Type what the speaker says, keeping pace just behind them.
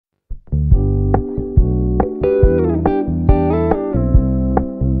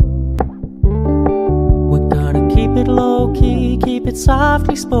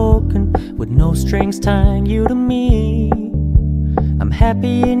softly spoken, with no strings tying you to me. I'm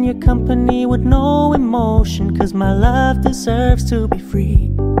happy in your company with no emotion, 'cause my love deserves to be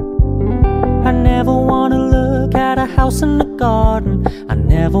free. I never wanna look at a house in the garden, I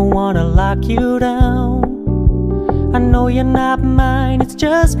never wanna lock you down. I know you're not mine, it's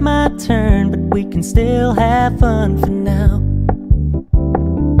just my turn, but we can still have fun for now.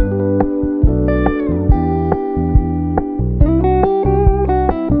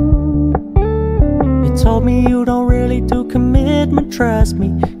 You told me you don't really do commitment, trust me,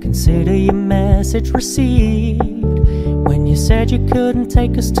 consider your message received. When you said you couldn't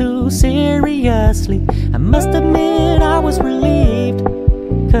take us too seriously, I must admit I was relieved.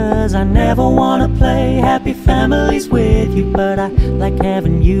 'Cause I never wanna play happy families with you, but I like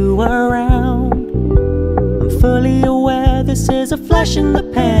having you around. I'm fully aware this is a flash in the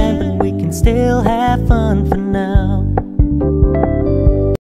pan, but we can still have fun